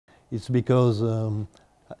It's because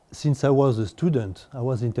since I was a student, I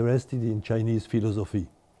was interested in Chinese philosophy.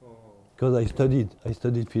 Because I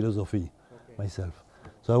studied philosophy myself.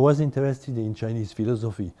 So I was interested in Chinese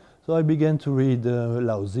philosophy. So I began to read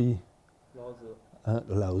Lao Tzu,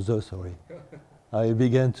 sorry. I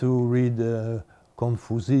began to read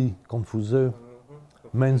Confucius,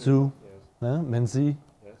 Menzi,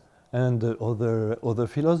 and other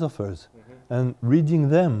philosophers. And reading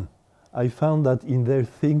them, I found that in their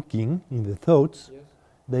thinking, in the thoughts,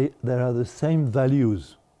 there are the same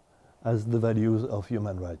values as the values of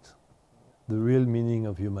human rights. The real meaning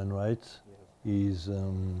of human rights is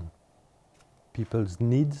people's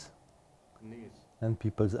needs and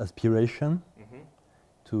people's aspiration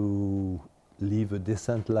to live a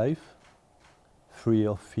decent life, free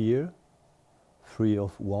of fear, free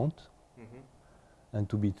of want, and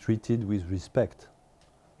to be treated with respect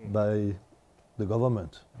by the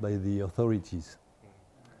government, by the authorities.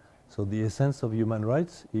 So the essence of human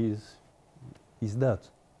rights is that.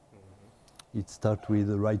 It starts with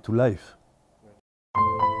the right to life.